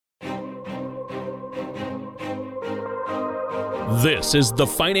This is the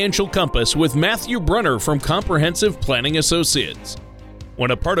Financial Compass with Matthew Brunner from Comprehensive Planning Associates.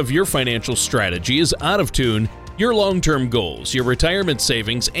 When a part of your financial strategy is out of tune, your long-term goals, your retirement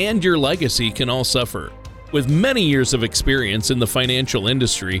savings, and your legacy can all suffer. With many years of experience in the financial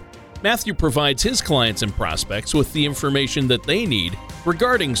industry, Matthew provides his clients and prospects with the information that they need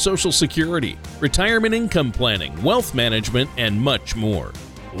regarding Social Security, retirement income planning, wealth management, and much more.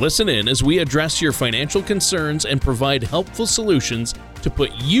 Listen in as we address your financial concerns and provide helpful solutions to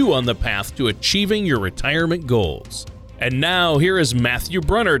put you on the path to achieving your retirement goals. And now, here is Matthew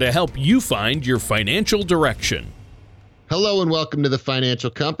Brunner to help you find your financial direction. Hello and welcome to the Financial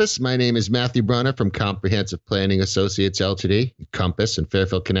Compass. My name is Matthew Brunner from Comprehensive Planning Associates Ltd., Compass in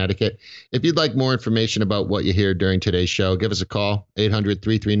Fairfield, Connecticut. If you'd like more information about what you hear during today's show, give us a call,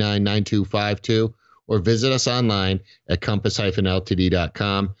 800-339-9252, or visit us online at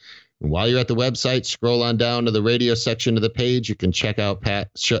compass-ltd.com. And while you're at the website, scroll on down to the radio section of the page. You can check out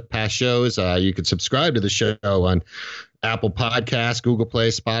past shows. You can subscribe to the show on Apple Podcasts, Google Play,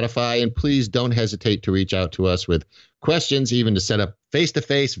 Spotify, and please don't hesitate to reach out to us with questions, even to set up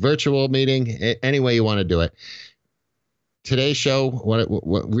face-to-face virtual meeting, any way you want to do it. Today's show, what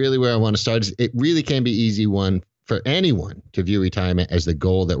really where I want to start is it really can be easy one for anyone to view retirement as the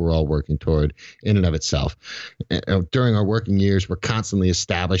goal that we're all working toward in and of itself. During our working years, we're constantly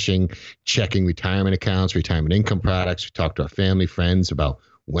establishing, checking retirement accounts, retirement income products. We talk to our family, friends about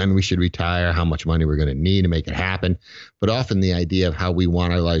when we should retire, how much money we're going to need to make it happen. But often the idea of how we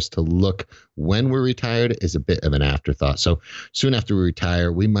want our lives to look when we're retired is a bit of an afterthought. So soon after we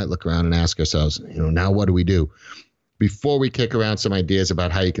retire, we might look around and ask ourselves, now what do we do? Before we kick around some ideas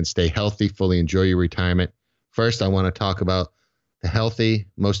about how you can stay healthy, fully enjoy your retirement, first I want to talk about the healthy,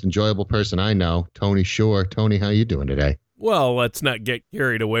 most enjoyable person I know, Tony Shore. Tony, how you doing today? Well, let's not get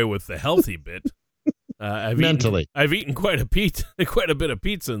carried away with the healthy bit. I've eaten quite a bit of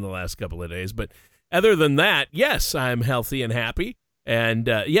pizza in the last couple of days, but other than that, yes, I'm healthy and happy, and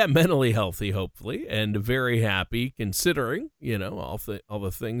mentally healthy, hopefully, and very happy considering all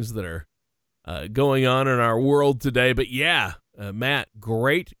the things that are going on in our world today. But Matt,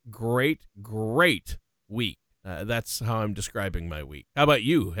 great week. That's how I'm describing my week. How about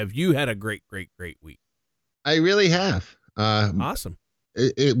you? Have you had a great week? I really have. Awesome.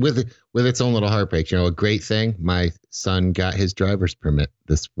 With its own little heartbreak, a great thing. My son got his driver's permit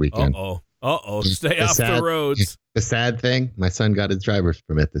this weekend. Stay off the roads. The sad thing, my son got his driver's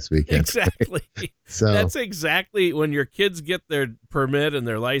permit this weekend. Exactly. So that's exactly when your kids get their permit and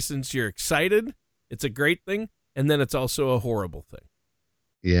their license. You're excited. It's a great thing, and then it's also a horrible thing.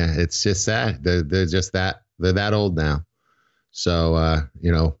 Yeah, it's just sad. They're just that. They're that old now. So,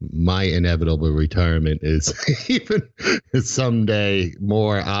 my inevitable retirement is even someday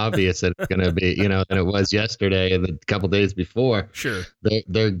more obvious than it's going to be, than it was yesterday and the couple days before. Sure.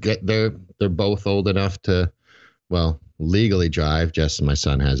 They're both old enough to, legally drive. Just my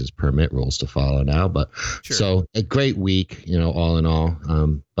son has his permit rules to follow now, but sure. So a great week, all in all.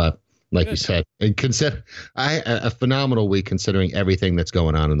 But like you said, and consider a phenomenal week considering everything that's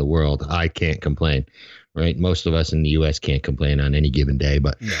going on in the world. I can't complain. Right, most of us in the U.S. can't complain on any given day,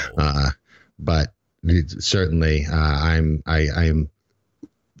 but certainly I'm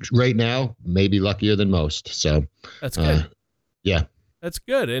right now maybe luckier than most. So that's good. Yeah, that's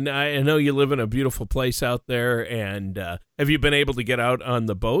good. And I know you live in a beautiful place out there. And have you been able to get out on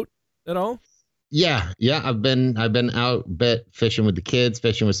the boat at all? Yeah. I've been out a bit fishing with the kids,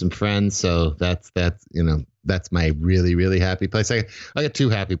 fishing with some friends. So that's my really, really happy place. I got two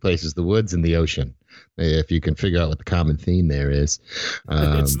happy places: the woods and the ocean. If you can figure out what the common theme there is,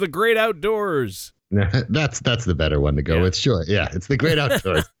 it's the great outdoors. That's the better one to go with. Sure, yeah, it's the great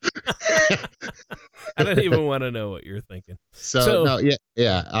outdoors. I don't even want to know what you're thinking.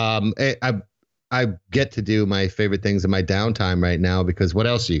 I get to do my favorite things in my downtime right now because what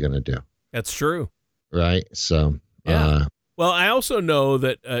else are you going to do? That's true, right? So yeah. Well, I also know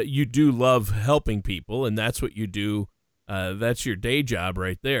that you do love helping people, and that's what you do. That's your day job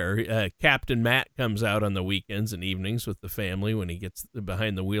right there. Captain Matt comes out on the weekends and evenings with the family when he gets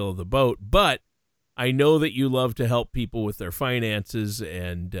behind the wheel of the boat. But I know that you love to help people with their finances,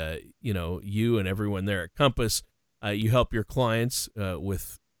 and you and everyone there at Compass, you help your clients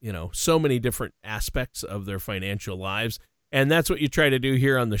with so many different aspects of their financial lives, and that's what you try to do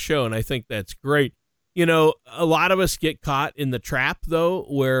here on the show. And I think that's great. A lot of us get caught in the trap though,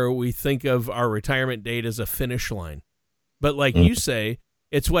 where we think of our retirement date as a finish line. But like you say,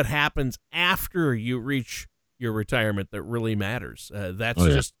 it's what happens after you reach your retirement that really matters.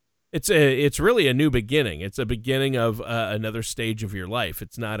 It's really a new beginning. It's a beginning of another stage of your life.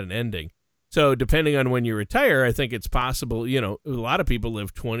 It's not an ending. So depending on when you retire, I think it's possible, a lot of people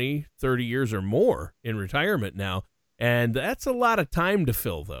live 20, 30 years or more in retirement now. And that's a lot of time to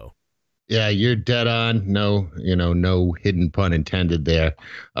fill, though. Yeah, you're dead on. No, no hidden pun intended there.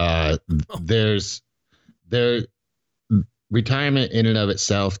 There's there retirement in and of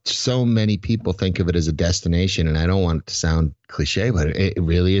itself. So many people think of it as a destination, and I don't want it to sound cliche, but it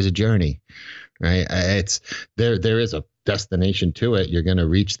really is a journey, right? It's there is a destination to it. You're going to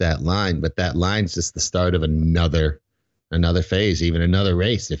reach that line, but that line's just the start of another phase, even another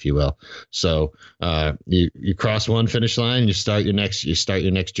race, if you will. So you cross one finish line, you start your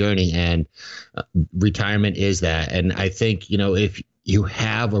next journey, and retirement is that. And I think, if you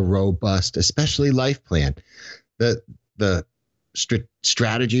have a robust, especially life plan, the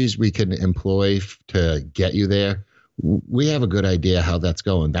strategies we can employ to get you there, we have a good idea how that's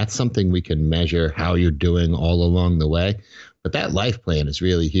going. That's something we can measure how you're doing all along the way. But that life plan is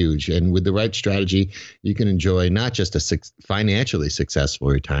really huge. And with the right strategy, you can enjoy not just a financially successful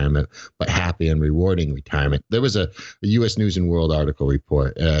retirement, but happy and rewarding retirement. There was a U.S. News and World article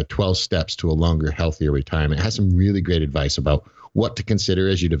report, 12 Steps to a Longer, Healthier Retirement. It has some really great advice about what to consider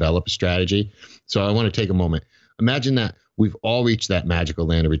as you develop a strategy. So I want to take a moment. Imagine that we've all reached that magical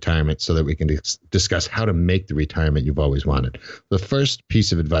land of retirement so that we can discuss how to make the retirement you've always wanted. The first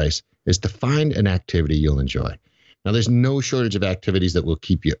piece of advice is to find an activity you'll enjoy. Now, there's no shortage of activities that will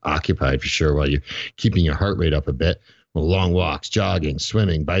keep you occupied for sure while you're keeping your heart rate up a bit. Well, long walks, jogging,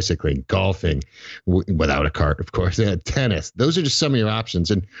 swimming, bicycling, golfing, without a cart, of course, tennis. Those are just some of your options.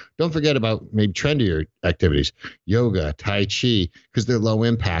 And don't forget about maybe trendier activities, yoga, tai chi, because they're low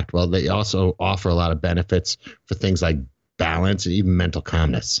impact, while they also offer a lot of benefits for things like balance and even mental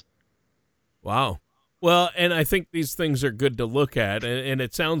calmness. Wow. Well, and I think these things are good to look at, and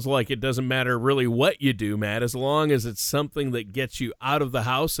it sounds like it doesn't matter really what you do, Matt, as long as it's something that gets you out of the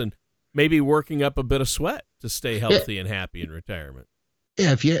house and maybe working up a bit of sweat to stay healthy and happy in retirement.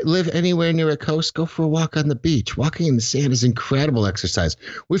 Yeah, if you live anywhere near a coast, go for a walk on the beach. Walking in the sand is incredible exercise.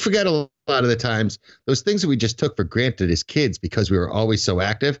 We forget a lot of the times those things that we just took for granted as kids because we were always so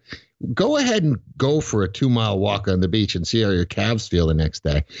active. Go ahead and go for a 2-mile walk on the beach and see how your calves feel the next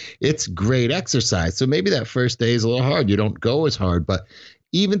day. It's great exercise. So maybe that first day is a little hard. You don't go as hard, but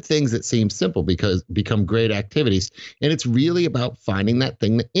even things that seem simple become great activities. And it's really about finding that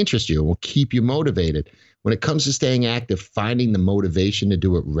thing that interests you and will keep you motivated. When it comes to staying active, finding the motivation to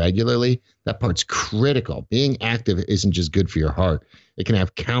do it regularly, that part's critical. Being active isn't just good for your heart. It can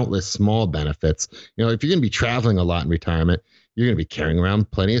have countless small benefits. If you're going to be traveling a lot in retirement, you're going to be carrying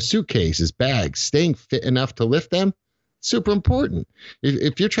around plenty of suitcases, bags, staying fit enough to lift them. Super important.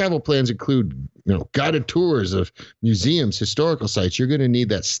 If your travel plans include, guided tours of museums, historical sites, you're going to need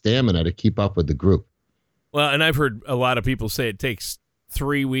that stamina to keep up with the group. Well, and I've heard a lot of people say it takes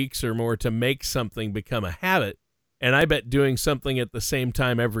 3 weeks or more to make something become a habit. And I bet doing something at the same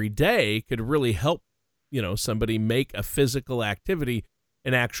time every day could really help, somebody make a physical activity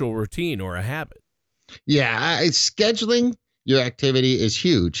an actual routine or a habit. Yeah, scheduling your activity is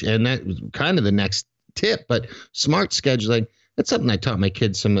huge. And that's kind of the next tip. But smart scheduling, that's something I taught my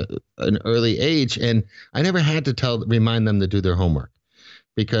kids from an early age. And I never had to remind them to do their homework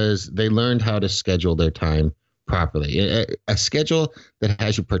because they learned how to schedule their time properly. A schedule that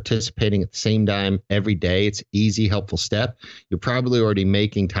has you participating at the same time every day, it's easy, helpful step. You're probably already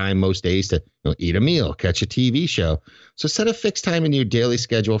making time most days to eat a meal, catch a TV show. So set a fixed time in your daily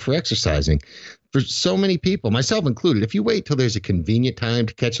schedule for exercising. For so many people, myself included, if you wait till there's a convenient time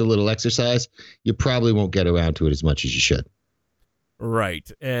to catch a little exercise, you probably won't get around to it as much as you should. Right.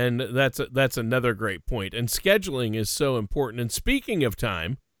 And that's another great point. And scheduling is so important. And speaking of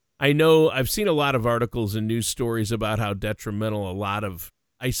time, I know I've seen a lot of articles and news stories about how detrimental a lot of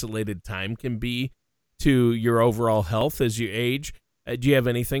isolated time can be to your overall health as you age. Do you have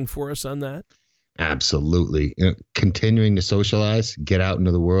anything for us on that? Absolutely. Continuing to socialize, get out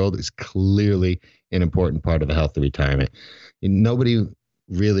into the world is clearly an important part of a healthy retirement. Nobody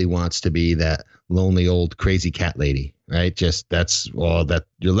really wants to be that lonely old crazy cat lady, right? Just that's all that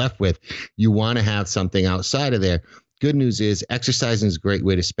you're left with. You want to have something outside of there. Good news is exercising is a great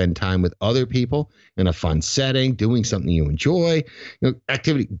way to spend time with other people in a fun setting, doing something you enjoy.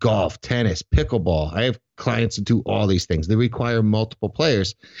 Activity, golf, tennis, pickleball. I have clients that do all these things. They require multiple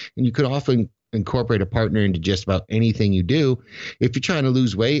players, and you could often incorporate a partner into just about anything you do. If you're trying to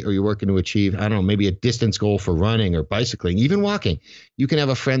lose weight or you're working to achieve, maybe a distance goal for running or bicycling, even walking, you can have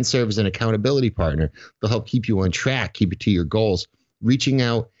a friend serve as an accountability partner. They'll help keep you on track, keep you to your goals. Reaching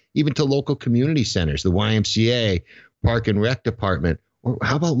out even to local community centers, the YMCA, Park and Rec Department, or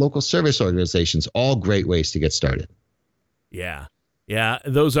how about local service organizations? All great ways to get started. Yeah. Yeah,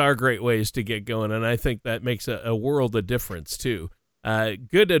 those are great ways to get going, and I think that makes a world of difference too.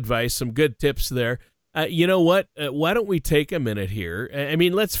 Good advice, some good tips there. You know what? Why don't we take a minute here? I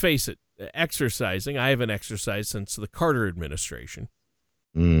mean, let's face it, exercising. I haven't exercised since the Carter administration.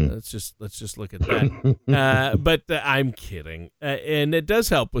 Let's just look at that. But I'm kidding, and it does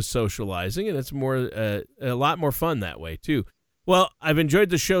help with socializing, and it's a lot more fun that way too. Well, I've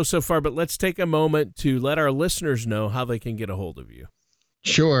enjoyed the show so far, but let's take a moment to let our listeners know how they can get a hold of you.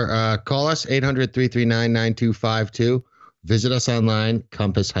 Sure. Call us 800-339-9252. Visit us online,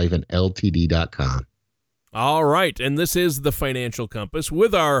 compass-ltd.com. All right, and this is the Financial Compass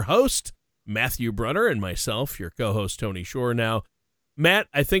with our host Matthew Brunner and myself, your co-host Tony Shore. Now, Matt,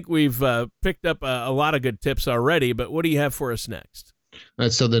 I think we've picked up a lot of good tips already, but what do you have for us next? All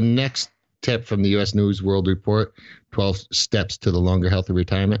right, so the next tip from the U.S. News World Report, 12 Steps to the Longer, Healthy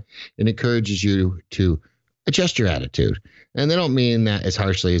Retirement, it encourages you to adjust your attitude. And they don't mean that as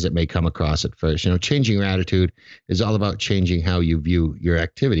harshly as it may come across at first. Changing your attitude is all about changing how you view your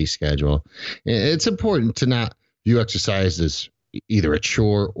activity schedule. It's important to not view exercise as either a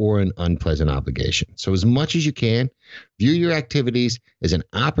chore or an unpleasant obligation. So as much as you can, view your activities as an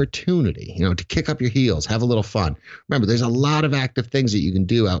opportunity, to kick up your heels, have a little fun. Remember, there's a lot of active things that you can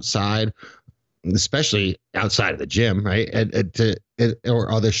do outside, especially outside of the gym, right?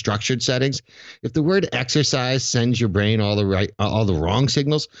 Or other structured settings. If the word exercise sends your brain all the wrong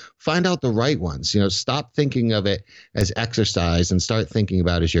signals, find out the right ones. Stop thinking of it as exercise and start thinking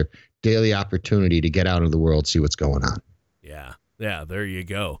about it as your daily opportunity to get out into the world, see what's going on. Yeah, there you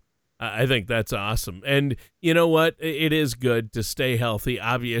go. I think that's awesome. And you know what? It is good to stay healthy.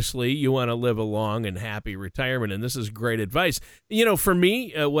 Obviously, you want to live a long and happy retirement, and this is great advice. For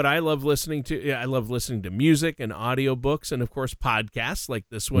me, what I love listening to, I love listening to music and audiobooks and, of course, podcasts like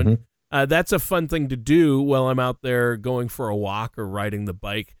this one. Mm-hmm. That's a fun thing to do while I'm out there going for a walk or riding the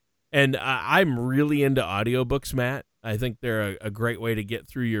bike. And I'm really into audiobooks, Matt. I think they're a great way to get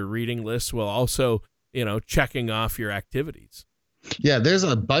through your reading list while also, checking off your activities. Yeah, there's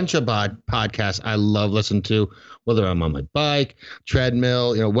a bunch of podcasts I love listening to, whether I'm on my bike,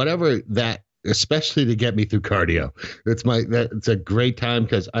 treadmill, whatever that, especially to get me through cardio. It's a great time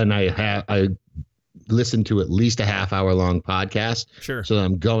I listen to at least a half-hour long podcast. Sure. So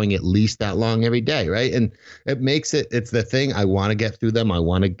I'm going at least that long every day, right? And it makes it's the thing. I want to get through them. I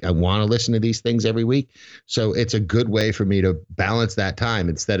want to listen to these things every week. So it's a good way for me to balance that time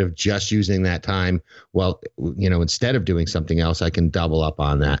instead of just using that time. Well, instead of doing something else, I can double up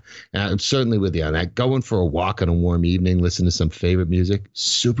on that. And I'm certainly with you on that. Going for a walk on a warm evening, listen to some favorite music,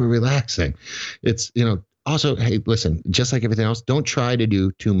 super relaxing. It's, also, hey, listen, just like everything else, don't try to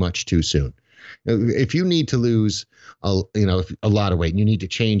do too much too soon. If you need to lose a lot of weight and you need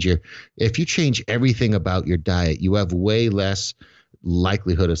to if you change everything about your diet, you have way less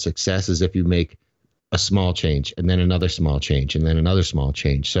likelihood of success as if you make a small change and then another small change and then another small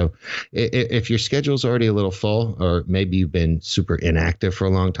change. So if your schedule's already a little full, or maybe you've been super inactive for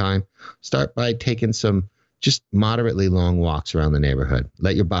a long time, start by taking some just moderately long walks around the neighborhood.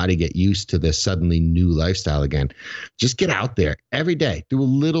 Let your body get used to this suddenly new lifestyle again. Just get out there every day. Do a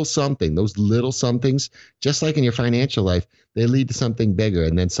little something. Those little somethings, just like in your financial life, they lead to something bigger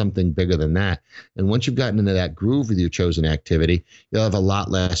and then something bigger than that. And once you've gotten into that groove with your chosen activity, you'll have a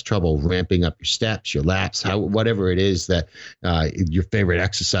lot less trouble ramping up your steps, your laps, whatever it is that your favorite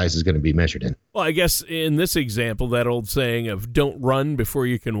exercise is going to be measured in. Well, I guess in this example, that old saying of don't run before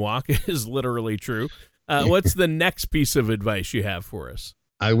you can walk is literally true. What's the next piece of advice you have for us?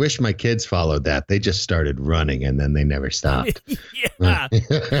 I wish my kids followed that. They just started running and then they never stopped. Yeah,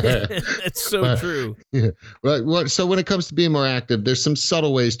 that's so true. Yeah. Right. So when it comes to being more active, there's some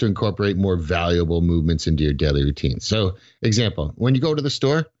subtle ways to incorporate more valuable movements into your daily routine. So, example, when you go to the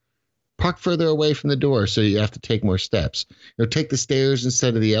store, park further away from the door so you have to take more steps. Take the stairs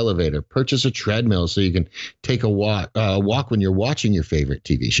instead of the elevator. Purchase a treadmill so you can take a walk when you're watching your favorite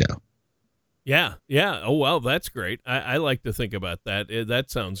TV show. Yeah. Oh, well, that's great. I like to think about that. That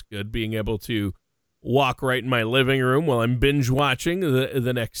sounds good, being able to walk right in my living room while I'm binge watching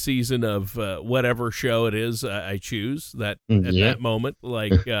the next season of whatever show it is I choose at that moment,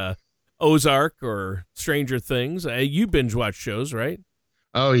 like Ozark or Stranger Things. You binge watch shows, right?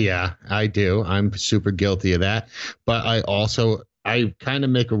 Oh, yeah, I do. I'm super guilty of that. But I kind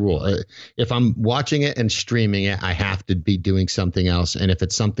of make a rule. If I'm watching it and streaming it, I have to be doing something else. And if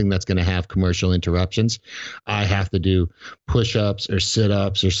it's something that's going to have commercial interruptions, I have to do push-ups or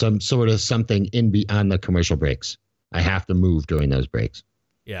sit-ups or some sort of something on the commercial breaks. I have to move during those breaks.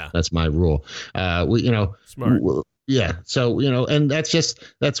 Yeah. That's my rule. Smart. Yeah. So, and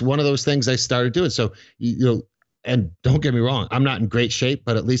that's one of those things I started doing. So, And don't get me wrong, I'm not in great shape,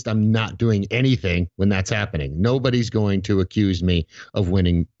 but at least I'm not doing anything when that's happening. Nobody's going to accuse me of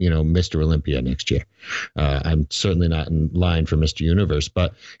winning, Mr. Olympia next year. I'm certainly not in line for Mr. Universe,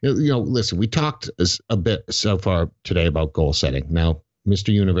 but listen, we talked a bit so far today about goal setting. Now,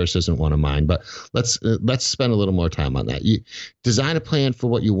 Mr. Universe isn't one of mine, but let's spend a little more time on that. You design a plan for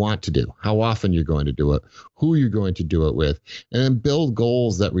what you want to do, how often you're going to do it, who you're going to do it with, and then build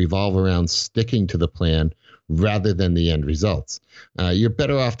goals that revolve around sticking to the plan rather than the end results. You're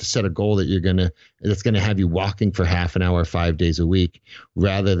better off to set a goal that's gonna have you walking for half an hour 5 days a week,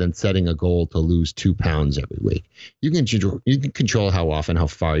 rather than setting a goal to lose 2 pounds every week. You can control how often, how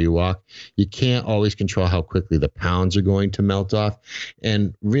far you walk. You can't always control how quickly the pounds are going to melt off.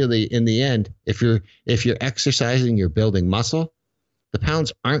 And really, in the end, if you're exercising, you're building muscle, the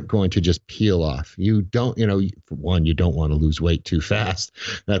pounds aren't going to just peel off. You don't, for one, you don't want to lose weight too fast.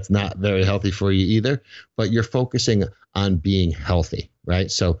 That's not very healthy for you either, but you're focusing on being healthy,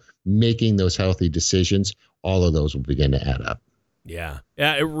 right? So making those healthy decisions, all of those will begin to add up. Yeah.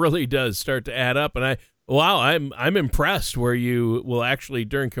 Yeah, it really does start to add up. And I'm impressed where you will actually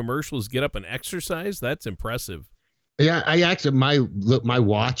during commercials get up and exercise. That's impressive. Yeah, I actually, my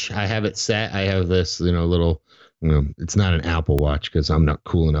watch, I have it set. I have this, little, it's not an Apple Watch because I'm not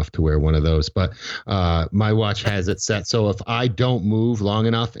cool enough to wear one of those, but my watch has it set. So if I don't move long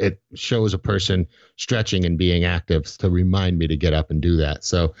enough, it shows a person stretching and being active to remind me to get up and do that.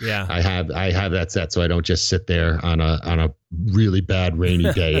 So yeah, I have that set so I don't just sit there on a really bad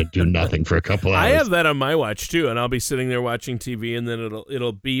rainy day and do nothing for a couple hours. I have that on my watch too, and I'll be sitting there watching TV, and then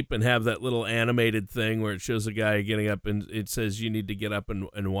it'll beep and have that little animated thing where it shows a guy getting up, and it says you need to get up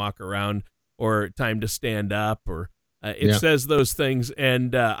and walk around, or time to stand up, or it says those things,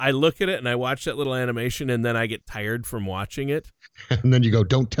 and I look at it and I watch that little animation, and then I get tired from watching it. And then you go,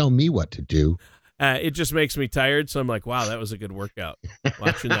 don't tell me what to do. It just makes me tired, so I'm like, wow, that was a good workout,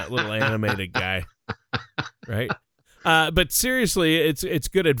 watching that little animated guy, right? But seriously, it's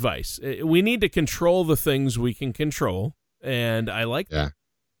good advice. We need to control the things we can control, and I like that.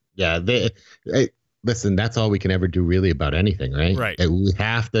 Yeah. Listen, that's all we can ever do really about anything, right? Right. We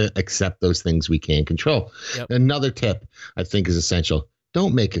have to accept those things we can control. Yep. Another tip I think is essential.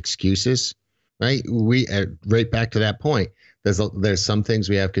 Don't make excuses, right? We right back to that point. There's some things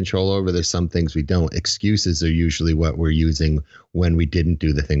we have control over. There's some things we don't. Excuses are usually what we're using when we didn't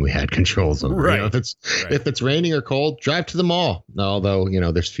do the thing we had controls over. Right. If it's raining or cold, drive to the mall. Although,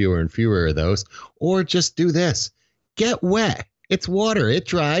 there's fewer and fewer of those. Or just do this. Get wet. It's water. It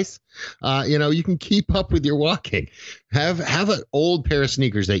dries. You can keep up with your walking. Have an old pair of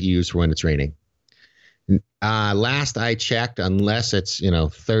sneakers that you use for when it's raining. Last I checked, unless it's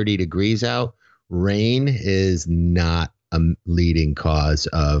 30 degrees out, rain is not a leading cause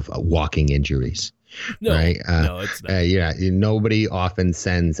of walking injuries. No, right? No, it's not. Nobody often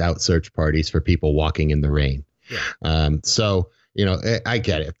sends out search parties for people walking in the rain. Yeah. So I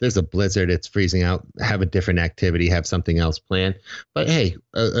get it. If there's a blizzard, it's freezing out, have a different activity, have something else planned. But hey,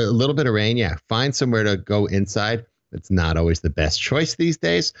 a little bit of rain, find somewhere to go inside. It's not always the best choice these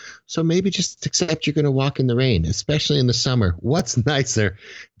days. So maybe just accept you're going to walk in the rain, especially in the summer. What's nicer?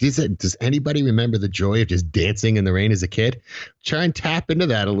 Does anybody remember the joy of just dancing in the rain as a kid? Try and tap into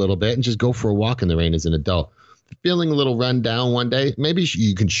that a little bit and just go for a walk in the rain as an adult. Feeling a little run down one day, maybe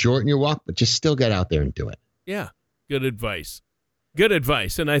you can shorten your walk, but just still get out there and do it. Yeah, good advice. Good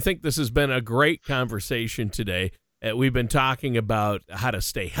advice. And I think this has been a great conversation today. We've been talking about how to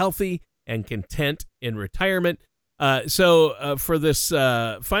stay healthy and content in retirement. So for this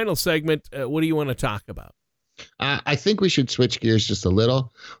final segment, what do you want to talk about? I think we should switch gears just a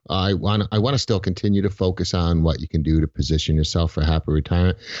little. I want to still continue to focus on what you can do to position yourself for happy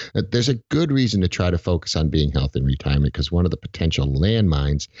retirement. There's a good reason to try to focus on being healthy in retirement, because one of the potential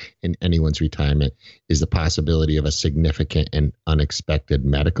landmines in anyone's retirement is the possibility of a significant and unexpected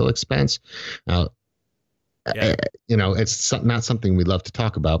medical expense. Now, it's not something we love to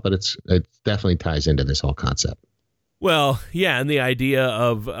talk about, but it definitely ties into this whole concept. Well, yeah, and the idea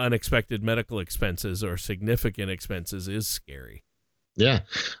of unexpected medical expenses or significant expenses is scary. Yeah,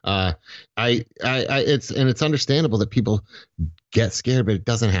 it's understandable that people get scared, but it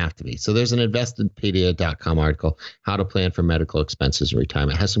doesn't have to be. So there's an Investedpedia.com article, How to Plan for Medical Expenses in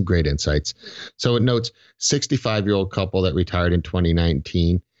Retirement. It has some great insights. So it notes 65-year-old couple that retired in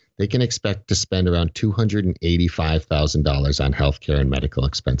 2019. They can expect to spend around $285,000 on healthcare and medical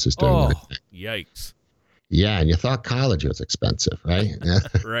expenses during lifetime. Yikes. Yeah, and you thought college was expensive, right?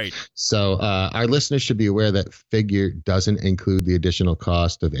 Right. So our listeners should be aware that figure doesn't include the additional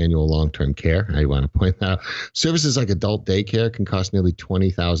cost of annual long-term care. I want to point out services like adult daycare can cost nearly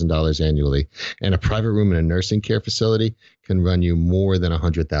 $20,000 annually, and a private room in a nursing care facility can run you more than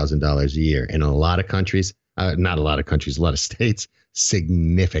 $100,000 a year. In a lot of countries, not a lot of countries, a lot of states,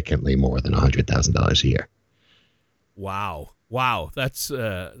 significantly more than $100,000 a year. Wow. That's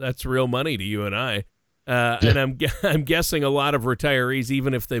real money to you and I. Yeah. And I'm guessing a lot of retirees,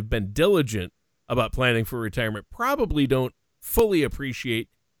 even if they've been diligent about planning for retirement, probably don't fully appreciate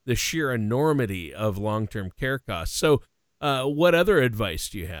the sheer enormity of long-term care costs. So, what other advice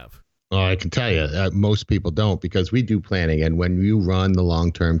do you have? Oh, I can tell you, most people don't, because we do planning. And when you run the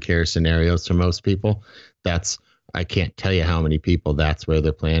long-term care scenarios for most people, I can't tell you how many people that's where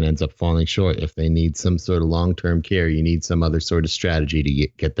their plan ends up falling short. If they need some sort of long-term care, you need some other sort of strategy to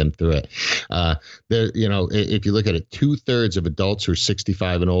get them through it. If you look at it, 2/3 of adults who are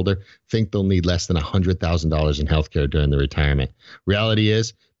 65 and older think they'll need less than $100,000 in healthcare during their retirement. Reality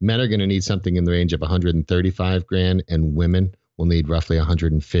is, men are going to need something in the range of $135,000, and women will need roughly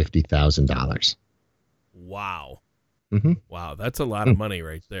 $150,000. Wow. Mm-hmm. Wow, that's a lot of money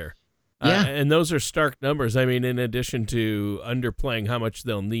right there. Yeah. And those are stark numbers. I mean, in addition to underplaying how much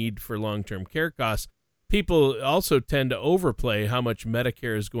they'll need for long-term care costs, people also tend to overplay how much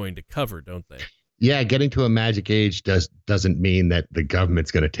Medicare is going to cover, don't they? Yeah, getting to a magic age doesn't mean that the government's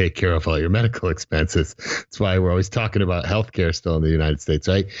going to take care of all your medical expenses. That's why we're always talking about healthcare still in the United States,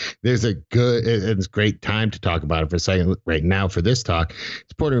 right? It's a great time to talk about it for a second right now for this talk.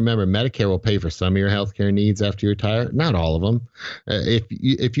 It's important to remember Medicare will pay for some of your healthcare needs after you retire, not all of them.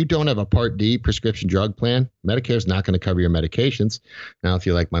 If you don't have a Part D prescription drug plan, Medicare is not going to cover your medications. Now, if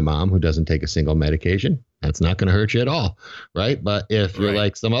you're like my mom who doesn't take a single medication, that's not going to hurt you at all, right? But if you're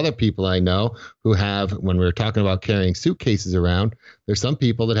like some other people I know who have, when we were talking about carrying suitcases around, there's some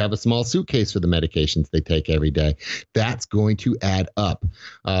people that have a small suitcase for the medications they take every day. That's going to add up.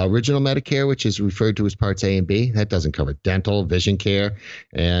 Original Medicare, which is referred to as Parts A and B, that doesn't cover dental, vision care,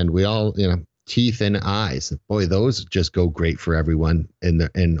 and we all, teeth and eyes. Boy, those just go great for everyone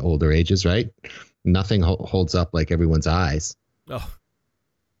in older ages, right? Nothing holds up like everyone's eyes. Oh.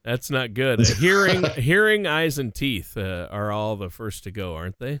 That's not good. Hearing, eyes, and teeth are all the first to go,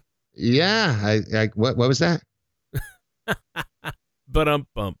 aren't they? Yeah. What was that?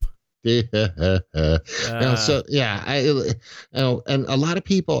 Bump. And a lot of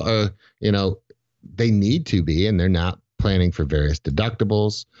people are, they need to be, and they're not planning for various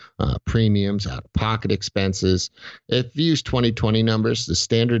deductibles, premiums, out-of-pocket expenses. If you use 2020 numbers, the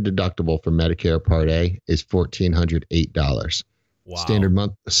standard deductible for Medicare Part A is $1,408. Wow.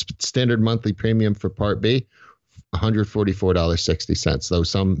 Standard monthly premium for Part B, $144.60, though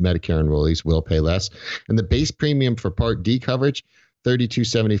some Medicare enrollees will pay less. And the base premium for Part D coverage,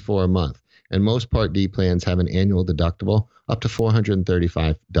 $32.74 a month. And most Part D plans have an annual deductible up to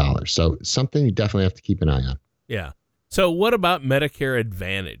 $435. So something you definitely have to keep an eye on. Yeah. So what about Medicare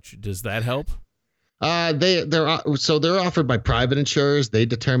Advantage? Does that help? They're offered by private insurers. They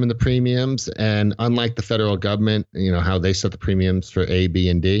determine the premiums, and unlike the federal government, how they set the premiums for A, B,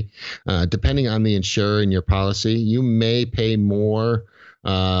 and D, depending on the insurer and your policy, you may pay more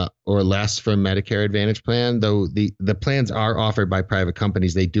or less for a Medicare Advantage plan. Though the plans are offered by private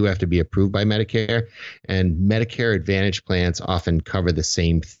companies, they do have to be approved by Medicare, and Medicare Advantage plans often cover the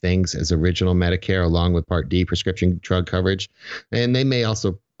same things as original Medicare, along with Part D prescription drug coverage, and they may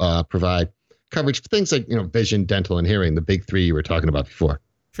also provide coverage for things like, vision, dental, and hearing, the big three you were talking about before.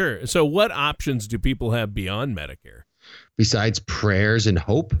 Sure. So what options do people have beyond Medicare? Besides prayers and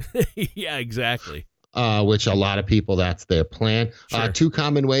hope? Yeah, exactly. Which a lot of people, that's their plan. Sure. Two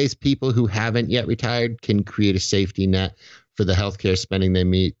common ways people who haven't yet retired can create a safety net for the healthcare spending they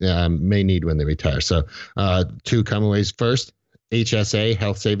may need when they retire. So two common ways. First, HSA,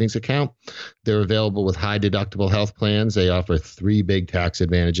 health savings account. They're available with high deductible health plans. They offer three big tax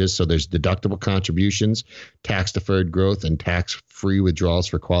advantages. So there's deductible contributions, tax deferred growth, and tax-free withdrawals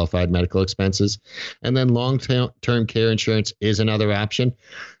for qualified medical expenses. And then long-term care insurance is another option.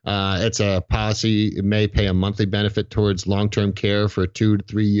 It's a policy. It may pay a monthly benefit towards long-term care for a 2 to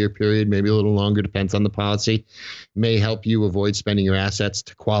 3 year period, maybe a little longer, depends on the policy. May help you avoid spending your assets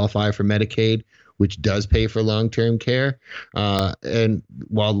to qualify for Medicaid, which does pay for long-term care. And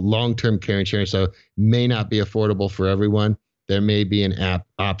while long-term care insurance may not be affordable for everyone, there may be an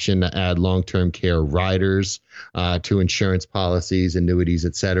option to add long-term care riders to insurance policies, annuities,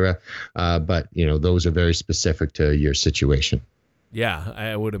 et cetera. But, those are very specific to your situation. Yeah,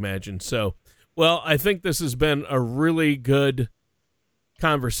 I would imagine so. Well, I think this has been a really good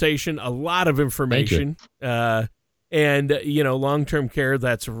conversation, a lot of information. And, long-term care,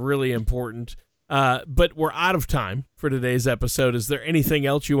 that's really important. But we're out of time for today's episode. Is there anything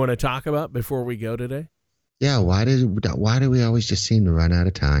else you want to talk about before we go today? Yeah, why do we always just seem to run out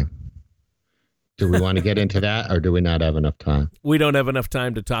of time? Do we want to get into that, or do we not have enough time? We don't have enough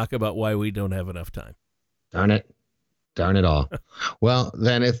time to talk about why we don't have enough time. Darn it all. Well,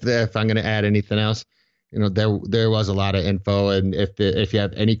 then if I'm going to add anything else, there was a lot of info, and if you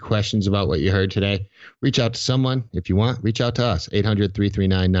have any questions about what you heard today, reach out to someone. If you want, reach out to us,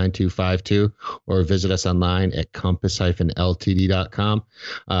 800-339-9252, or visit us online at compass-ltd.com.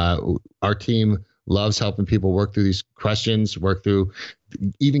 Our team loves helping people work through these questions, work through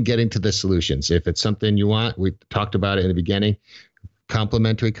even getting to the solutions. If it's something you want, we talked about it in the beginning,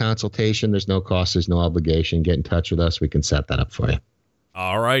 complimentary consultation. There's no cost, there's no obligation. Get in touch with us. We can set that up for you.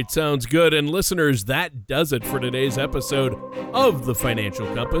 All right, sounds good. And listeners, that does it for today's episode of The Financial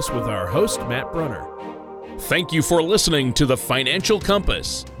Compass with our host, Matt Brunner. Thank you for listening to The Financial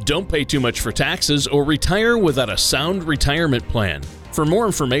Compass. Don't pay too much for taxes or retire without a sound retirement plan. For more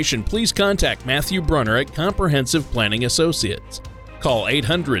information, please contact Matthew Brunner at Comprehensive Planning Associates. Call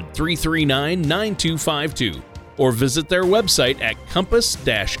 800-339-9252. Or visit their website at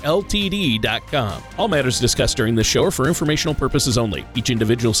compass-ltd.com. All matters discussed during this show are for informational purposes only. Each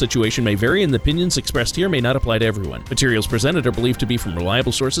individual situation may vary, and the opinions expressed here may not apply to everyone. Materials presented are believed to be from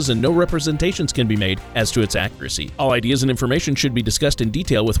reliable sources, and no representations can be made as to its accuracy. All ideas and information should be discussed in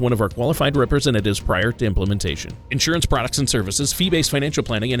detail with one of our qualified representatives prior to implementation. Insurance products and services, fee-based financial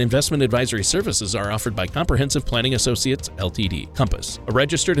planning, and investment advisory services are offered by Comprehensive Planning Associates, Ltd. Compass, a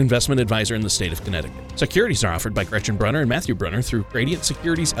registered investment advisor in the state of Connecticut. Securities are offered by Gretchen Brunner and Matthew Brunner through Gradient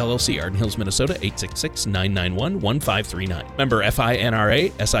Securities, LLC, Arden Hills, Minnesota, 866-991-1539. Member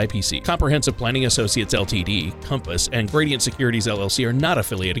FINRA, SIPC. Comprehensive Planning Associates, Ltd., Compass, and Gradient Securities, LLC are not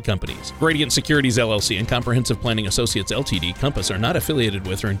affiliated companies. Gradient Securities, LLC, and Comprehensive Planning Associates, Ltd., Compass, are not affiliated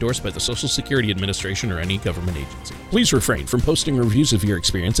with or endorsed by the Social Security Administration or any government agency. Please refrain from posting reviews of your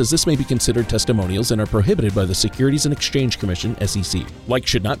experience, as this may be considered testimonials and are prohibited by the Securities and Exchange Commission, SEC. Like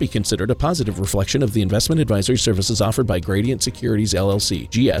should not be considered a positive reflection of the investment advisory services offered by Gradient Securities, LLC,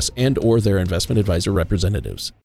 GS, and or their investment advisor representatives.